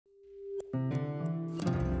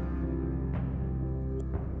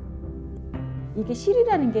이게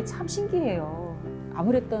실이라는 게 참 신기해요.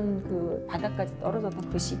 암울했던 그 바닥까지 떨어졌던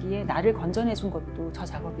그 시기에 나를 건져내준 것도 저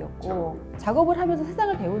작업이었고, 작업을 하면서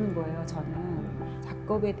세상을 배우는 거예요. 저는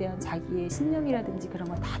작업에 대한 자기의 신념이라든지 그런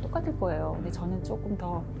건 다 똑같을 거예요. 근데 저는 조금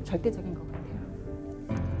더 절대적인 것 같아요.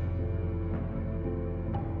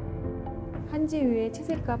 한지 위에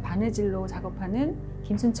채색과 바느질로 작업하는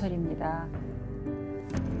김순철입니다.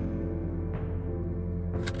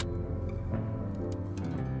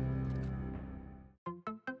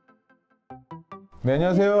 네,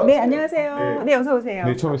 안녕하세요. 네, 안녕하세요. 네, 어서 오세요.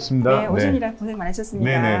 네, 처음 뵙습니다. 네, 오시느라 고생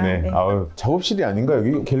많으셨습니다. 네네네. 네. 아유, 작업실이 아닌가?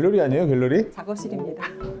 여기 갤러리 아니에요, 갤러리? 작업실입니다.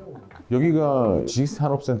 여기가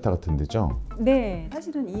지식산업센터 같은 데죠? 네,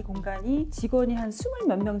 사실은 이 공간이 직원이 한 20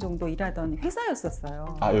 몇 명 정도 일하던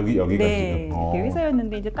회사였었어요. 아, 여기가 네, 지금?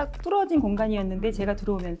 회사였는데 이제 딱 뚫어진 공간이었는데 제가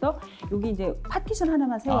들어오면서 여기 이제 파티션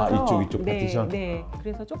하나만 세워서 이쪽 파티션? 네,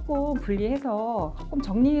 그래서 조금 분리해서 조금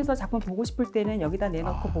정리해서 작품 보고 싶을 때는 여기다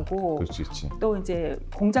내놓고 보고, 그렇지. 또 이제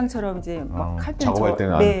공장처럼 이제 막 할 때는 작업할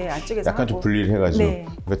때는 안쪽에서 약간 하고. 좀 분리를 해가지고, 네.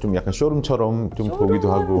 그러니까 좀 약간 쇼룸처럼 좀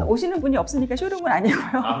보기도 하고. 오시는 분이 없으니까 쇼룸은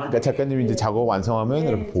아니고요. 그러니까 작가님이 이제 작업 완성하면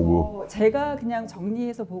이렇게 보고. 제가 그냥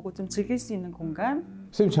정리해서 보고 좀 즐길 수 있는 공간.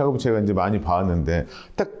 선생님 작업을 제가 이제 많이 봤는데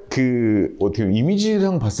딱 그 어떻게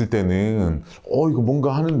이미지상 봤을 때는 이거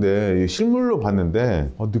뭔가 하는데 실물로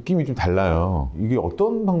봤는데 느낌이 좀 달라요. 이게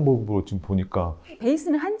어떤 방법으로 지금 보니까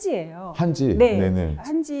베이스는 한지예요. 한지? 네. 네네.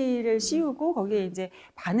 한지를 씌우고 거기에 이제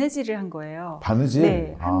바느질을 한 거예요. 바느질?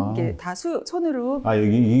 네. 한 게 다 손으로.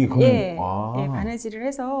 여기 예, 바느질을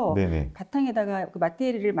해서 네네. 바탕에다가 그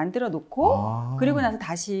마테리얼을 만들어 놓고 그리고 나서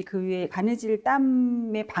다시 그 위에 바느질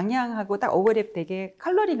땀의 방향하고 딱 오버랩 되게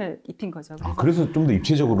컬러링을 입힌 거죠. 그래서 좀 더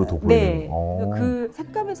입체적으로 돋보이는. 네. 그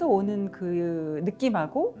색감에서 오는 그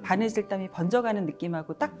느낌하고 바느질 땀이 번져가는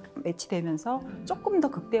느낌하고 딱 매치되면서 조금 더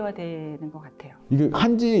극대화되는 것 같아요. 이게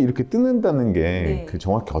한지 이렇게 뜯는다는 게 네.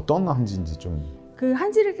 정확히 어떤 한지인지 좀. 그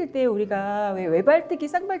한지를 뜰 때 우리가 왜 외발뜨기,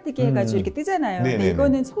 쌍발뜨기 해가지고 이렇게 뜨잖아요. 근데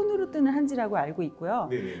이거는 손으로 뜨는 한지라고 알고 있고요.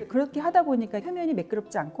 네네. 그렇게 하다 보니까 표면이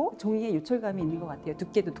매끄럽지 않고 종이에 요철감이 있는 것 같아요.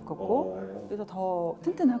 두께도 두껍고 그래서 더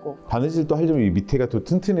튼튼하고. 바느질도 하려면 이 밑에가 더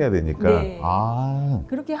튼튼해야 되니까. 네.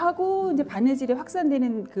 그렇게 하고 이제 바느질이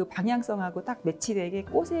확산되는 그 방향성하고 딱 매치되게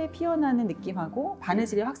꽃에 피어나는 느낌하고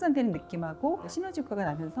바느질이 확산되는 느낌하고 시너지 효과가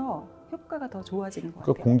나면서 효과가 더 좋아지는 것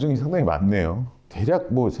같아요. 공정이 상당히 많네요.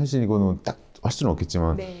 대략 뭐 사실 이거는 딱 할 수는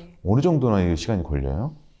없겠지만 어느 정도나 시간이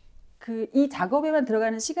걸려요? 이 작업에만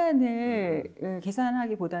들어가는 시간을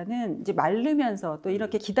계산하기보다는 이제 마르면서 또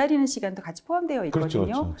이렇게 기다리는 시간도 같이 포함되어 있거든요.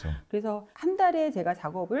 그렇죠. 그래서 한 달에 제가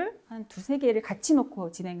작업을 한 2-3개를 같이 놓고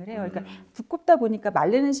진행을 해요. 그러니까 두껍다 보니까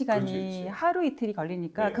마르는 시간이 하루 이틀이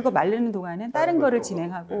걸리니까 그거 마르는 동안은 다른 거를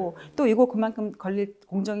진행하고 또 이거 그만큼 걸릴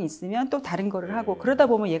공정이 있으면 또 다른 거를 하고 그러다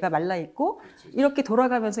보면 얘가 말라 있고 이렇게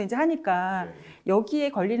돌아가면서 이제 하니까 여기에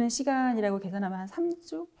걸리는 시간이라고 계산하면 한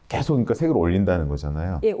 3주? 계속 그러니까 색을 올린다는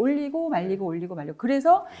거잖아요. 예, 올리고 말리고 올리고 말리고.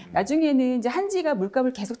 그래서 나중에는 이제 한지가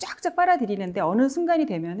물감을 계속 쫙쫙 빨아들이는데 어느 순간이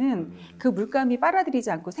되면은 그 물감이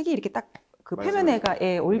빨아들이지 않고 색이 이렇게 딱 그 표면에가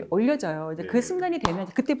올려져요. 이제 그 순간이 되면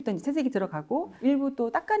그때부터 이제 새색이 들어가고 일부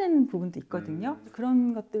또 닦아내는 부분도 있거든요.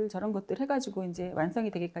 그런 것들 저런 것들 해가지고 이제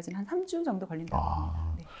완성이 되기까지는 한 3주 정도 걸린다고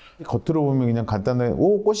합니다. 네. 겉으로 보면 그냥 간단한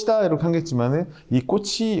꽃이다 이렇게 하겠지만은 이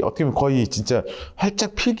꽃이 어떻게 보면 거의 진짜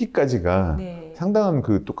활짝 필기까지가 상당한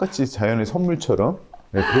그 똑같이 자연의 선물처럼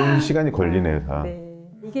그런 시간이 걸리네요. 다.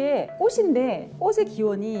 이게 꽃인데 꽃의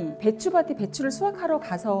기원이 배추밭에 배추를 수확하러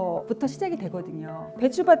가서부터 시작이 되거든요.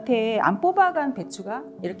 배추밭에 안 뽑아간 배추가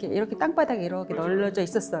이렇게 땅바닥에 이렇게 널려져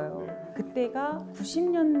있었어요. 그때가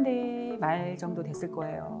 90년대 말 정도 됐을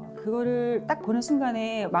거예요. 그거를 딱 보는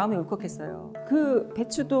순간에 마음이 울컥했어요. 그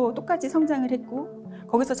배추도 똑같이 성장을 했고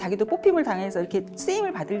거기서 자기도 뽑힘을 당해서 이렇게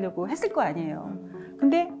쓰임을 받으려고 했을 거 아니에요.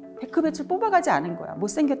 근데 그 배추를 뽑아가지 않은 거야.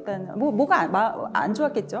 못생겼다는, 뭐가 안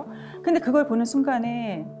좋았겠죠. 근데 그걸 보는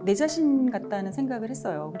순간에 내 자신 같다는 생각을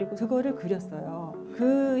했어요. 그리고 그거를 그렸어요.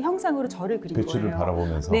 그 형상으로 저를 그린 배추를 거예요.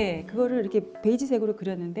 바라보면서. 네, 그거를 이렇게 베이지색으로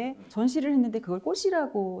그렸는데 전시를 했는데 그걸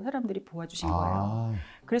꽃이라고 사람들이 보아주신 거예요.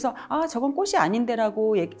 그래서 저건 꽃이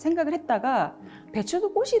아닌데라고 생각을 했다가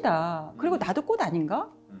배추도 꽃이다. 그리고 나도 꽃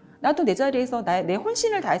아닌가? 나도 내 자리에서 내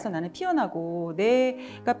혼신을 다해서 나는 피어나고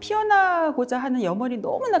내가 피어나고자 하는 염원이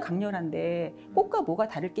너무나 강렬한데 꽃과 뭐가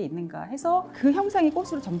다를 게 있는가 해서 그 형상이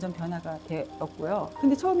꽃으로 점점 변화가 되었고요.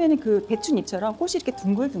 근데 처음에는 그 배춧잎처럼 꽃이 이렇게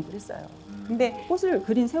둥글둥글했어요. 근데 꽃을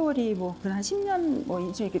그린 세월이 한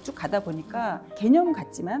 10년 이렇게 쭉 가다 보니까 개념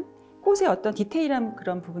같지만 꽃의 어떤 디테일한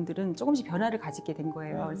그런 부분들은 조금씩 변화를 가지게 된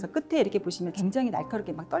거예요. 그래서 끝에 이렇게 보시면 굉장히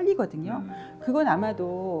날카롭게 막 떨리거든요. 그건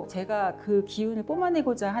아마도 제가 그 기운을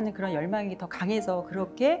뿜어내고자 하는 그런 열망이 더 강해서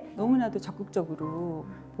그렇게 너무나도 적극적으로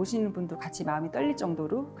보시는 분도 같이 마음이 떨릴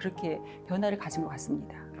정도로 그렇게 변화를 가진 것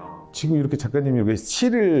같습니다. 지금 이렇게 작가님이 이렇게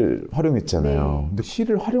실을 활용했잖아요. 네. 근데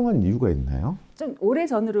실을 활용한 이유가 있나요? 좀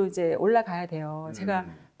오래전으로 이제 올라가야 돼요. 제가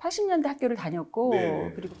 80년대 학교를 다녔고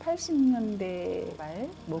네. 그리고 80년대 말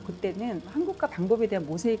뭐 그때는 한국화 방법에 대한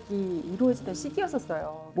모색이 이루어지던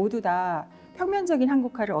시기였었어요. 모두 다 평면적인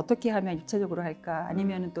한국화를 어떻게 하면 입체적으로 할까,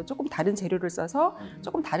 아니면 또 조금 다른 재료를 써서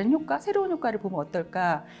조금 다른 효과, 새로운 효과를 보면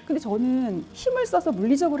어떨까. 근데 저는 힘을 써서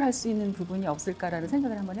물리적으로 할 수 있는 부분이 없을까라는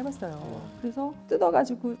생각을 한번 해봤어요. 그래서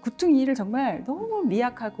뜯어가지고 구퉁이를 정말 너무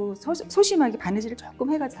미약하고 소심하게 바느질을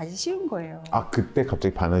조금 해가지고 다시 씌운 거예요. 아, 그때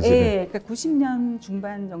갑자기 바느질을? 네, 그러니까 90년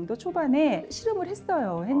중반 정도 초반에 실험을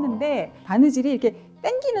했어요. 했는데 바느질이 이렇게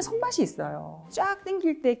땡기는 손맛이 있어요. 쫙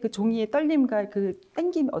땡길 때 그 종이의 떨림과 그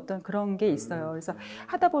땡김 어떤 그런 게 있어요. 그래서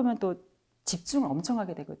하다 보면 또 집중을 엄청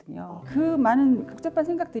하게 되거든요. 그 많은 복잡한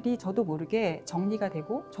생각들이 저도 모르게 정리가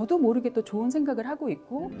되고 저도 모르게 또 좋은 생각을 하고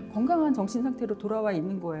있고 건강한 정신 상태로 돌아와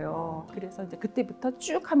있는 거예요. 그래서 이제 그때부터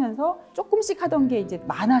쭉 하면서 조금씩 하던 게 이제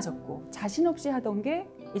많아졌고 자신 없이 하던 게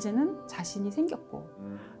이제는 자신이 생겼고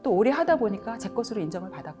또 오래 하다 보니까 제 것으로 인정을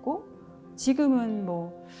받았고 지금은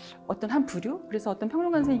뭐 어떤 한 부류? 그래서 어떤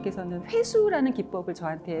평론가 선생님께서는 회수라는 기법을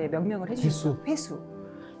저한테 명명을 해주셨어요. 회수.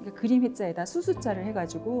 그러니까 그림 회자에다 수수자를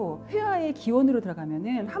해가지고 회화의 기원으로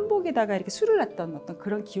들어가면은 한복에다가 이렇게 수를 놨던 어떤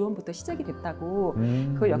그런 기원부터 시작이 됐다고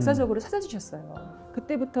그걸 역사적으로 찾아주셨어요.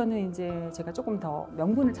 그때부터는 이제 제가 조금 더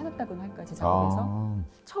명분을 찾았다고는 할까, 제 작업에서.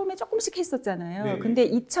 처음에 조금씩 했었잖아요. 네. 근데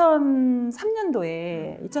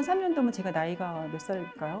 2003년도면 제가 나이가 몇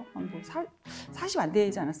살일까요? 뭐 40 안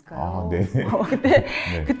되지 않았을까요? 아, 네.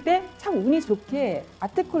 그때 참 운이 좋게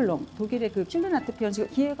아트콜롱, 독일의 그 킬른 아트페어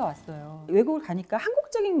기회가 왔어요. 외국을 가니까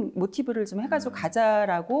한국적인 모티브를 좀 해가지고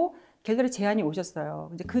가자라고 갤러리 제안이 오셨어요.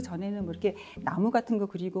 이제 그 전에는 뭐 이렇게 나무 같은 거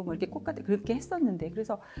그리고 뭐 이렇게 꽃 같은 그렇게 했었는데,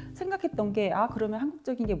 그래서 생각했던 게 그러면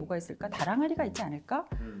한국적인 게 뭐가 있을까? 다랑아리가 있지 않을까?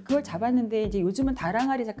 그걸 잡았는데 이제 요즘은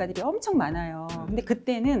다랑아리 작가들이 엄청 많아요. 근데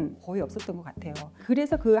그때는 거의 없었던 것 같아요.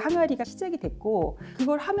 그래서 그 항아리가 시작이 됐고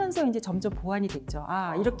그걸 하면서 이제 점점 보완이 됐죠.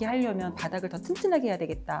 이렇게 하려면 바닥을 더 튼튼하게 해야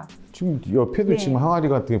되겠다. 지금 옆에도 네. 지금 항아리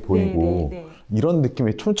같은 게 보이고 네. 이런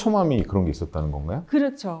느낌의 촘촘함이 그런 게 있었다는 건가요?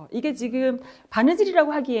 그렇죠. 이게 지금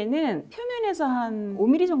바느질이라고 하기에는 표면에서 한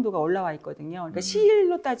 5mm 정도가 올라와 있거든요. 그러니까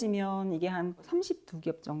실로 따지면 이게 한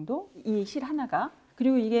 32겹 정도? 이 실 하나가.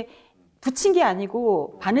 그리고 이게 붙인 게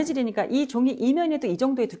아니고 바느질이니까 이 종이 이면에도 이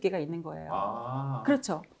정도의 두께가 있는 거예요.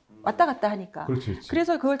 그렇죠. 왔다 갔다 하니까. 그렇지.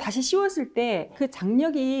 그래서 그걸 다시 씌웠을 때 그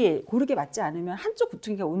장력이 고르게 맞지 않으면 한쪽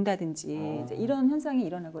구퉁이가 온다든지 이제 이런 현상이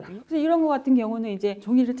일어나거든요. 그래서 이런 거 같은 경우는 이제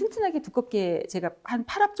종이를 튼튼하게 두껍게 제가 한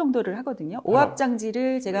 8합 정도를 하거든요. 5합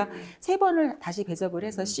장지를 제가 3번을 다시 배접을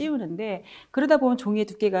해서 씌우는데 그러다 보면 종이의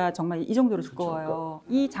두께가 정말 이 정도로 두꺼워요.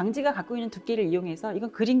 이 장지가 갖고 있는 두께를 이용해서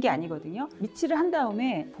이건 그린 게 아니거든요. 밑칠을 한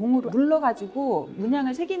다음에 봉으로 눌러가지고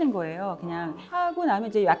문양을 새기는 거예요. 그냥 하고 나면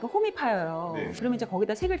이제 약간 홈이 파여요. 그러면 이제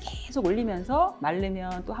거기다 색을 계속 올리면서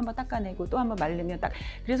말르면 또 한번 닦아내고 또 한번 말르면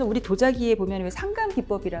그래서 우리 도자기에 보면 왜 상감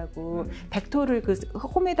기법이라고 벡터를 그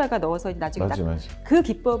홈에다가 넣어서 나중에 맞아. 그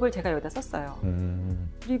기법을 제가 여기다 썼어요.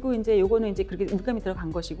 그리고 이제 요거는 이제 그렇게 물감이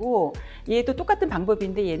들어간 것이고 얘도 똑같은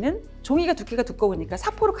방법인데 얘는 종이가 두께가 두꺼우니까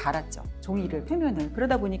사포로 갈았죠. 종이를 표면을.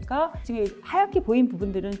 그러다 보니까 지금 하얗게 보인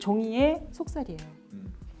부분들은 종이의 속살이에요.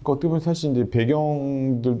 그러니까 어떻게 보면 사실 이제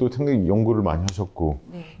배경들도 상당히 연구를 많이 하셨고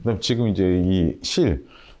그다음에 지금 이제 이 실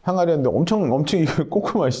항아리인데 엄청 이거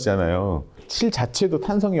꼼꼼하시잖아요. 실 자체도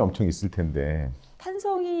탄성이 엄청 있을 텐데.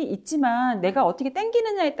 탄성이 있지만 내가 어떻게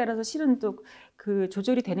당기느냐에 따라서 실은 또 그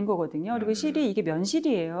조절이 되는 거거든요. 그리고 실이 이게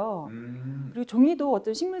면실이에요. 그리고 종이도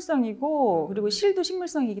어떤 식물성이고 그리고 실도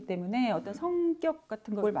식물성이기 때문에 어떤 성격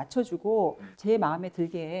같은 걸 맞춰주고 제 마음에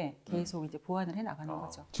들게 계속 이제 보완을 해 나가는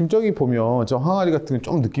거죠. 지금 저기 보면 저 항아리 같은 게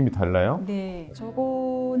좀 느낌이 달라요? 네,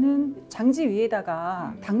 저거는 장지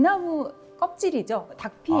위에다가 당나무 껍질이죠.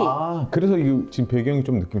 닭피. 그래서 이 지금 배경이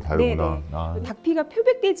좀 느낌이 다르구나. 닭피가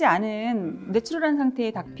표백되지 않은 내추럴한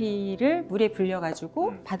상태의 닭피를 물에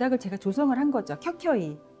불려가지고 바닥을 제가 조성을 한 거죠.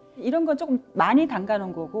 켜켜이. 이런 건 조금 많이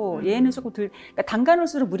담가놓은 거고 얘는 조금 그러니까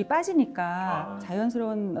담가놓을수록 물이 빠지니까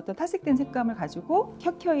자연스러운 어떤 탈색된 색감을 가지고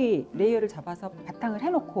켜켜이 레이어를 잡아서 바탕을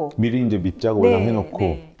해놓고 미리 이제 밑작을 해놓고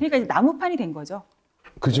그러니까 이제 나무판이 된 거죠.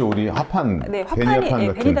 그죠, 우리 합판, 화판이,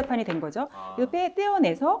 베니판이 베니다판이 된 거죠. 그래서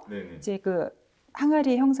떼어내서 이제 그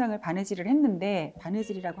항아리의 형상을 바느질을 했는데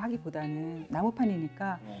바느질이라고 하기보다는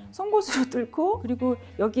나무판이니까 송곳으로 뚫고 그리고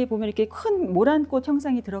여기에 보면 이렇게 큰 모란꽃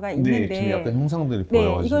형상이 들어가 있는데 네, 지금 약간 형상들이 네,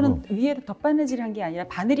 보여가지고 이거는 위에 덧바느질을 한 게 아니라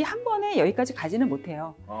바늘이 한 번에 여기까지 가지는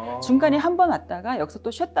못해요. 중간에 한 번 왔다가 여기서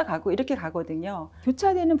또 쉬었다 가고 이렇게 가거든요.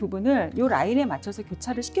 교차되는 부분을 이 라인에 맞춰서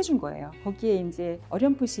교차를 시켜준 거예요. 거기에 이제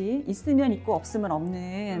어렴풋이 있으면 있고 없으면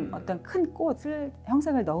없는 어떤 큰 꽃을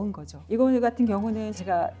형상을 넣은 거죠. 이거 같은 경우는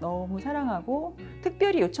제가 너무 사랑하고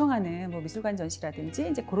특별히 요청하는 뭐 미술관 전시라든지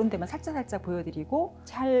이제 그런 데만 살짝 보여드리고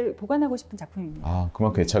잘 보관하고 싶은 작품입니다. 아,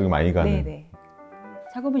 그만큼 애착이 많이 가는. 네네.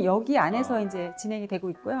 작업은 여기 안에서 이제 진행이 되고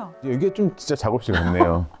있고요. 이게 좀 진짜 작업실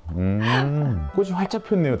같네요. 꽃이 활짝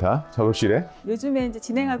폈네요, 다 작업실에. 요즘에 이제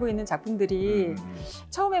진행하고 있는 작품들이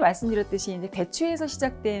처음에 말씀드렸듯이 이제 배추에서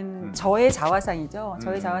시작된 저의 자화상이죠.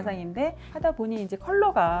 저의 자화상인데 하다 보니 이제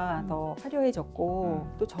컬러가 더 화려해졌고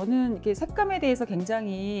또 저는 이렇게 색감에 대해서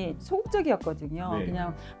굉장히 소극적이었거든요. 네.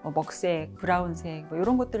 그냥 뭐 먹색, 브라운색 뭐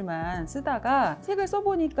이런 것들만 쓰다가 색을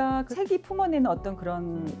써보니까 그 색이 품어내는 어떤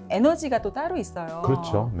그런 에너지가 또 따로 있어요.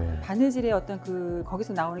 그렇죠. 네. 바느질의 어떤 그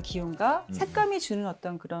거기서 나오는 기운과 색감이 주는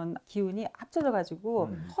어떤 그런 기운이 합쳐져 가지고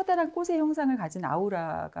커다란 꽃의 형상을 가진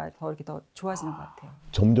아우라가 더 이렇게 더 좋아지는 것 같아요.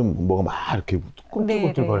 점점 뭐가 막 이렇게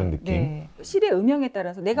뚜껑뚜껑거리는 느낌. 네. 실의 음영에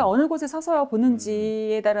따라서 내가 어느 곳에 서서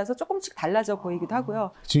보는지에 따라서 조금씩 달라져 보이기도 하고요.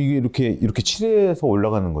 지금 이게 이렇게 칠해서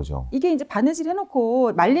올라가는 거죠. 이게 이제 바느질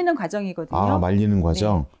해놓고 말리는 과정이거든요. 아, 말리는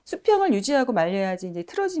과정. 네. 수평을 유지하고 말려야지 이제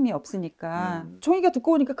틀어짐이 없으니까 종이가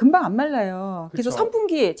두꺼우니까 금방 안 말라요. 그래서 그쵸.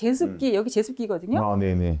 선풍기, 제습기 여기 제습기거든요. 아,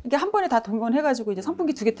 네네. 이게 한 번에 다 동원해가지고 이제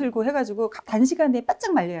선풍기 2개 틀고 해가지고 단시간에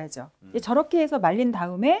바짝 말려야죠. 이제 저렇게 해서 말린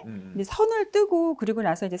다음에 이제 선을 뜨고 그리고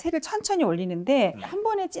나서 이제 색을 천천히 올리는데 한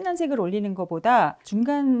번에 진한 색을 올리는 것보다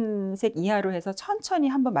중간색 이하로 해서 천천히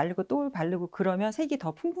한번 말리고 또 바르고 그러면 색이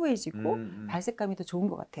더 풍부해지고 발색감이 더 좋은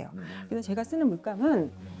것 같아요. 그래서 제가 쓰는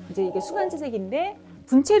물감은 이제 이게 수간지색인데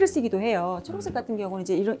분체를 쓰기도 해요. 초록색 같은 경우는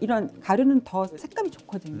이제 이런 가루는 더 색감이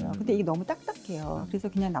좋거든요. 근데 이게 너무 딱딱해요. 그래서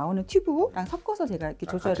그냥 나오는 튜브랑 섞어서 제가 이렇게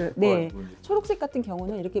조절을. 네. 초록색 같은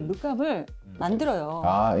경우는 이렇게 물감을 만들어요.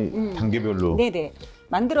 아, 단계별로. 네네.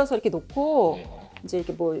 만들어서 이렇게 놓고 이제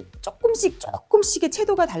이렇게 뭐 조금씩의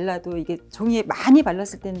채도가 달라도 이게 종이에 많이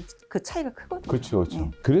발랐을 때는 그 차이가 크거든요. 그렇죠, 그렇죠.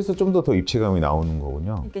 네. 그래서 좀 더 입체감이 나오는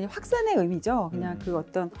거군요. 그러니까 확산의 의미죠. 그냥 그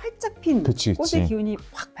어떤 활짝 핀 그치, 꽃의 그치. 기운이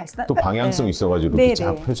확 발산. 또 방향성 네. 있어가지고 네, 이렇게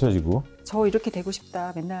쫙 네. 펼쳐지고. 저 이렇게 되고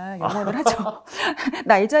싶다. 맨날 염원을 하죠.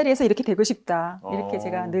 나 이 자리에서 이렇게 되고 싶다. 이렇게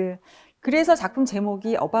제가 늘. 그래서 작품 제목이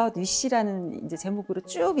About Wish라는 이제 제목으로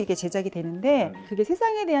쭉 이게 제작이 되는데 그게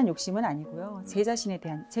세상에 대한 욕심은 아니고요. 제 자신에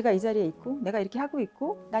대한 제가 이 자리에 있고 내가 이렇게 하고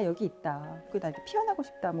있고 나 여기 있다. 그 나 이렇게 피어나고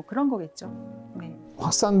싶다. 뭐 그런 거겠죠. 네.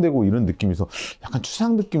 확산되고 이런 느낌에서 약간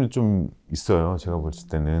추상 느낌이 좀 있어요. 제가 봤을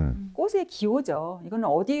때는. 꽃의 기호죠. 이거는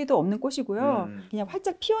어디에도 없는 꽃이고요. 그냥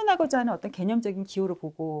활짝 피어나고자 하는 어떤 개념적인 기호를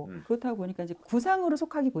보고 그렇다고 보니까 이제 구상으로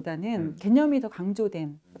속하기보다는 개념이 더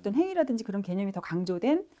강조된 어떤 행위라든지 그런 개념이 더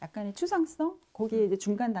강조된 약간의 추상성? 거기에 이제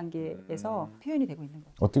중간 단계에서 표현이 되고 있는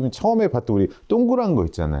거죠. 어떻게 보면 처음에 봤던 우리 동그란 거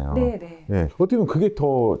있잖아요. 네네. 네. 어떻게 보면 그게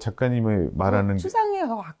더 작가님의 말하는 추상에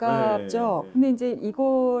더 가깝죠. 근데 이제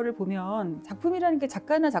이거를 보면 작품이라는 게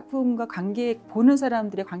작가나 작품과 관객 보는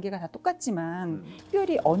사람들의 관계가 다 똑같지만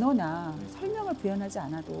특별히 언어나 설명을 구현하지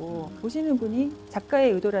않아도 보시는 분이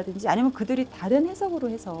작가의 의도라든지 아니면 그들이 다른 해석으로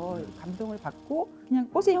해서 감동을 받고 그냥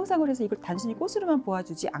꽃의 형상을 해서 이걸 단순히 꽃으로만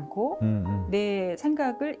보아주지 않고 내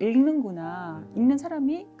생각을 읽는구나, 읽는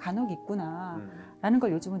사람이 간혹 있구나 라는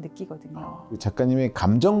걸 요즘은 느끼거든요. 작가님의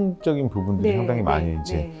감정적인 부분들이 상당히 많이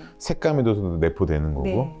이제 색감에도 내포되는 거고.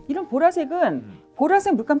 네. 이런 보라색은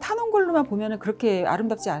보라색 물감 타놓은 걸로만 보면 그렇게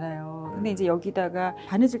아름답지 않아요. 근데 이제 여기다가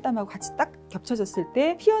바느질 땀하고 같이 딱 겹쳐졌을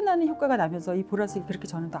때 피어나는 효과가 나면서 이 보라색이 그렇게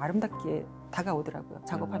저는 더 아름답게 다가오더라고요.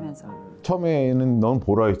 작업하면서. 처음에는 넌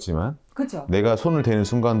보라였지만 그렇죠. 내가 손을 대는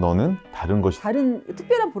순간 너는 다른 것이. 다른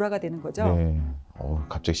특별한 보라가 되는 거죠. 네.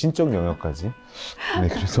 갑자기 신적 영역까지. 네,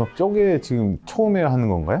 그래서 저게 지금 처음에 하는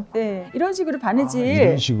건가요? 네, 이런 식으로 바느질.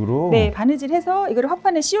 이런 식으로. 네, 바느질해서 이거를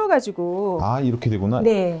화판에 씌워가지고. 이렇게 되구나.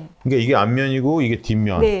 네. 그러니까 이게 앞면이고 이게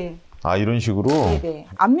뒷면. 네. 이런 식으로. 네네.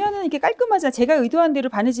 앞면은 이렇게 깔끔하죠. 제가 의도한 대로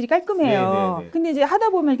바느질이 깔끔해요. 네네네. 근데 이제 하다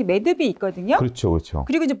보면 이렇게 매듭이 있거든요. 그렇죠, 그렇죠.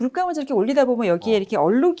 그리고 이제 물감을 저렇게 올리다 보면 여기에 이렇게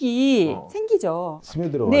얼룩이 생기죠.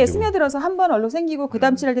 스며들어가지고. 네, 스며들어서 한 번 얼룩 생기고 그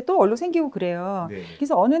다음 칠할 때 또 얼룩 생기고 그래요. 네.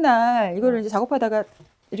 그래서 어느 날 이거를 이제 작업하다가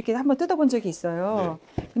이렇게 한번 뜯어본 적이 있어요.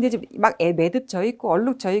 근데 이제 막 매듭 져 있고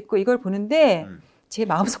얼룩 져 있고 이걸 보는데 제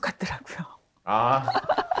마음속 같더라고요.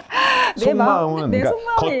 속마음은 그러니까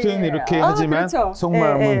겉은 이렇게 하지만 그렇죠.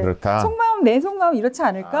 속마음은 그렇다. 속마음 내 속마음 이렇지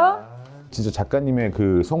않을까? 진짜 작가님의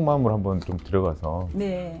그 속마음을 한번 좀 들어가서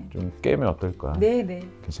네. 좀 깨면 어떨까? 네, 네.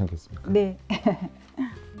 괜찮겠습니까? 네.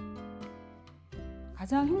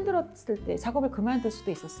 가장 힘들었을 때 작업을 그만둘 수도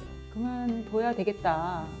있었어요. 그만둬야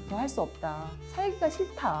되겠다. 더 할 수 없다. 살기가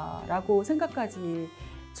싫다라고 생각까지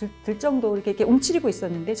들 정도로 이렇게 움츠리고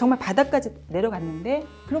있었는데 정말 바닥까지 내려갔는데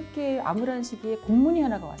그렇게 암울한 시기에 공문이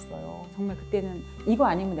하나가 왔어요. 정말 그때는 이거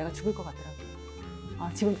아니면 내가 죽을 것 같더라고요.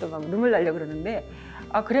 지금 또 막 눈물 나려고 그러는데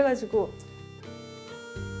그래가지고